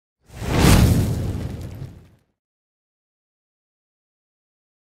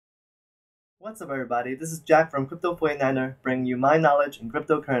What's up, everybody? This is Jack from Crypto 49er, bringing you my knowledge in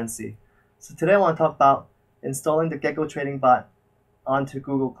cryptocurrency. So today I want to talk about installing the Gekko Trading Bot onto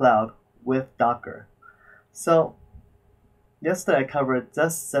Google Cloud with Docker. So yesterday I covered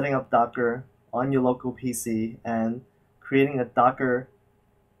just setting up Docker on your local PC and creating a Docker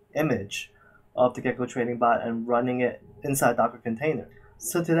image of the Gekko Trading Bot and running it inside Docker container.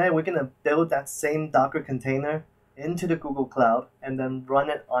 So today we're going to build that same Docker container into the Google Cloud and then run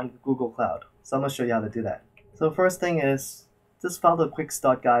it on Google Cloud. So I'm going to show you how to do that. So first thing is just follow the quick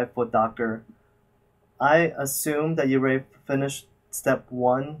start guide for Docker. I assume that you already finished step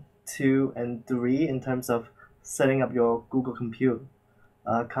 1, 2, and 3 in terms of setting up your Google Compute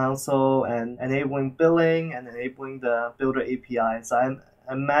console and enabling billing and enabling the Builder API. So I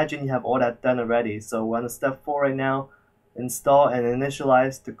imagine you have all that done already. So we're on step 4 right now. Install and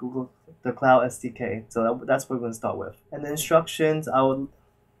initialize the Cloud SDK. So that's what we're going to start with. And the instructions I'll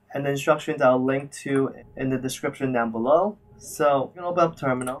link to in the description down below. So you can open up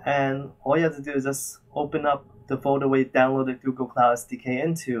Terminal, and all you have to do is just open up the folder where you downloaded Google Cloud SDK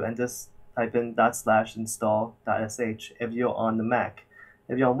into, and just type in /install.sh if you're on the Mac.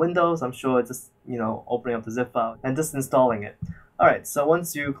 If you're on Windows, I'm sure it's just opening up the zip file and just installing it. Alright, so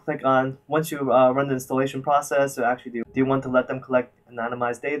once you run the installation process, so actually do you want to let them collect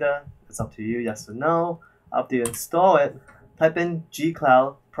anonymized data? It's up to you, yes or no. After you install it, type in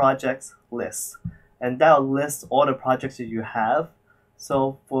gcloud projects list, and that'll list all the projects that you have.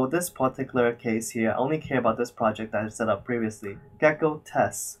 So for this particular case here, I only care about this project that I set up previously, Gekko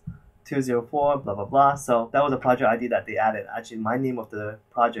Tests 204 blah blah blah. So that was a project ID that they added. Actually, my name of the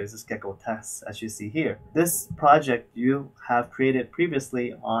project is just Gekko Tests, as you see here. This project you have created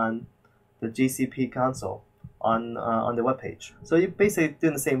previously on the GCP console on the web page. So you're basically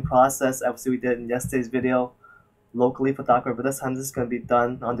doing the same process as we did in yesterday's video locally for Docker, but this time this is going to be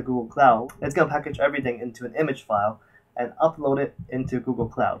done on the Google Cloud. It's going to package everything into an image file and upload it into Google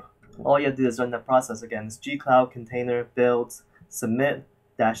Cloud. All you have to do is run that process again. It's gcloud container builds submit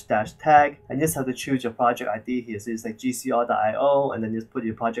 --tag, and you just have to choose your project ID here. So you say gcr.io and then just put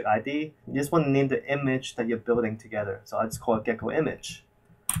your project ID. You just want to name the image that you're building together. So I just call it Gekko image.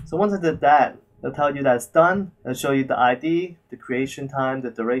 So once I did that, it'll tell you that it's done. It'll show you the ID, the creation time,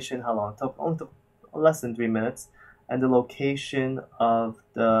 the duration, how long it took. Only took less than 3 minutes, and the location of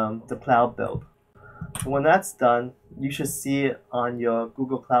the cloud build. So when that's done, you should see it on your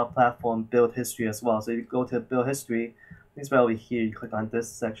Google Cloud Platform build history as well. So you go to build history. It's right over here. You click on this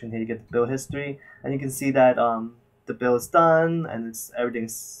section here, you get the build history, and you can see that the build is done and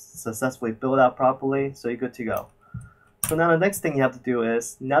everything's successfully built out properly, so you're good to go. So now the next thing you have to do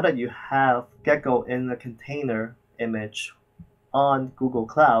is, now that you have Gekko in the container image on Google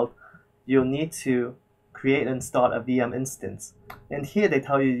Cloud, you'll need to create and start a VM instance. And here they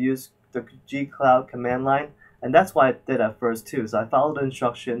tell you to use the gcloud command line, and that's what I did at first too. So I followed the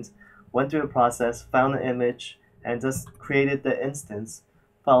instructions, went through the process, found the image, and just created the instance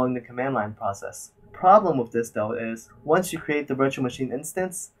following the command line process. Problem with this though is, once you create the virtual machine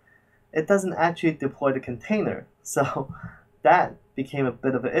instance, it doesn't actually deploy the container. So that became a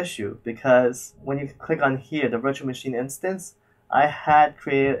bit of an issue, because when you click on here, the virtual machine instance, I had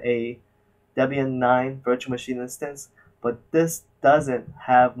created a Debian 9 virtual machine instance, but this doesn't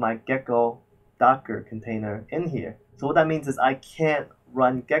have my Gekko Docker container in here. So what that means is I can't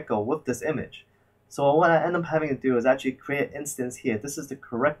run Gekko with this image. So what I end up having to do is actually create an instance here. This is the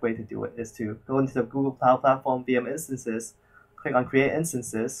correct way to do it, is to go into the Google Cloud Platform VM instances, click on create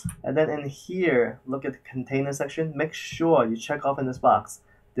instances, and then in here, look at the container section. Make sure you check off in this box,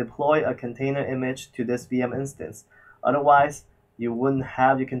 deploy a container image to this VM instance. Otherwise, you wouldn't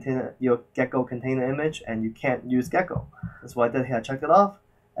have your Gekko container image, and you can't use Gekko. That's what I did here. I checked it off,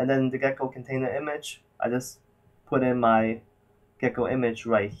 and then the Gekko container image, I just put in my Gekko image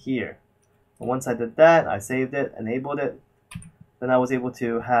right here. And once I did that, I saved it, enabled it. Then I was able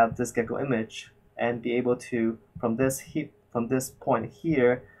to have this Gekko image and be able to, from this point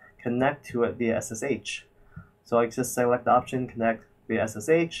here, connect to it via SSH. So I just select the option connect via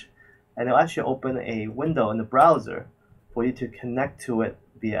SSH, and it'll actually open a window in the browser for you to connect to it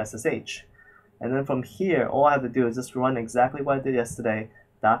via SSH. And then from here, all I have to do is just run exactly what I did yesterday,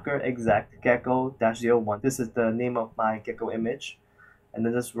 docker exec gekko-01. This is the name of my Gekko image. And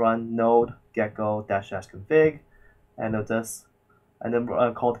then just run node gekko --config, and then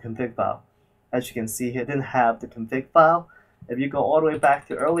call the config file. As you can see here, it didn't have the config file. If you go all the way back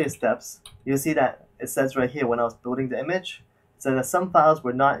to earlier steps, you'll see that it says right here, when I was building the image, it said that some files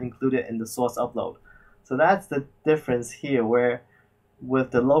were not included in the source upload. So that's the difference here, where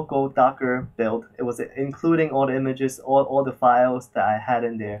with the local Docker build, it was including all the images, all the files that I had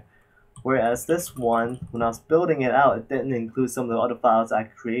in there. Whereas this one, when I was building it out, it didn't include some of the other files I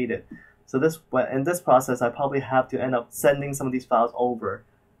created. So in this process, I probably have to end up sending some of these files over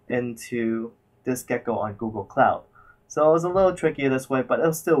into this Gekko on Google Cloud. So it was a little tricky this way, but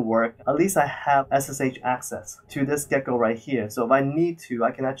it'll still work. At least I have SSH access to this Gekko right here. So if I need to,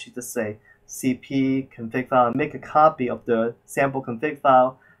 I can actually just say cp config file and make a copy of the sample config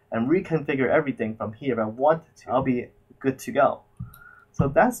file and reconfigure everything from here if I wanted to. I'll be good to go. So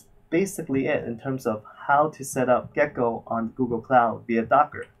that's basically it in terms of how to set up Gekko on Google Cloud via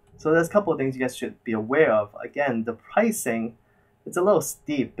Docker. So there's a couple of things you guys should be aware of. Again, the pricing, it's a little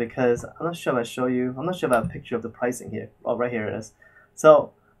steep because I'm not sure if I show you. I'm not sure if I have a picture of the pricing here. Oh, right here it is.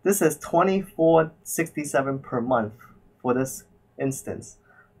 So this is $24.67 per month for this instance.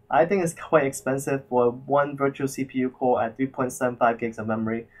 I think it's quite expensive for one virtual CPU core at 3.75 gigs of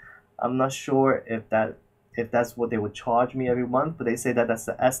memory. I'm not sure if that's what they would charge me every month, but they say that that's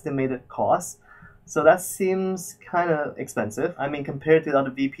the estimated cost. So that seems kind of expensive. I mean, compared to the other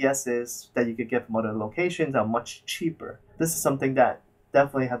VPSs that you could get from other locations are much cheaper. This is something that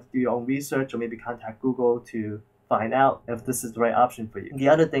definitely have to do your own research or maybe contact Google to find out if this is the right option for you. The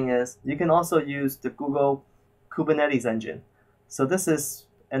other thing is you can also use the Google Kubernetes engine. So this is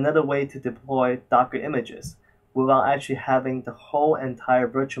another way to deploy Docker images without actually having the whole entire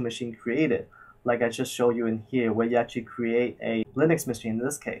virtual machine created, like I just showed you in here, where you actually create a Linux machine in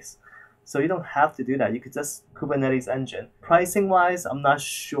this case. So you don't have to do that. You could just Kubernetes engine. Pricing wise, I'm not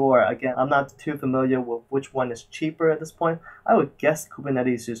sure. Again, I'm not too familiar with which one is cheaper at this point. I would guess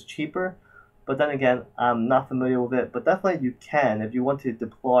Kubernetes is cheaper, but then again, I'm not familiar with it. But definitely you can, if you want to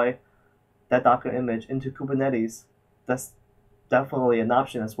deploy that Docker image into Kubernetes, that's definitely an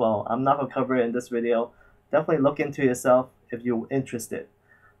option as well. I'm not going to cover it in this video. Definitely look into it yourself if you're interested.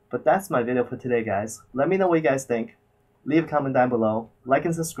 But that's my video for today, guys. Let me know what you guys think. Leave a comment down below. Like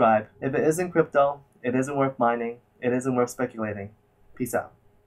and subscribe. If it isn't crypto, it isn't worth mining. It isn't worth speculating. Peace out.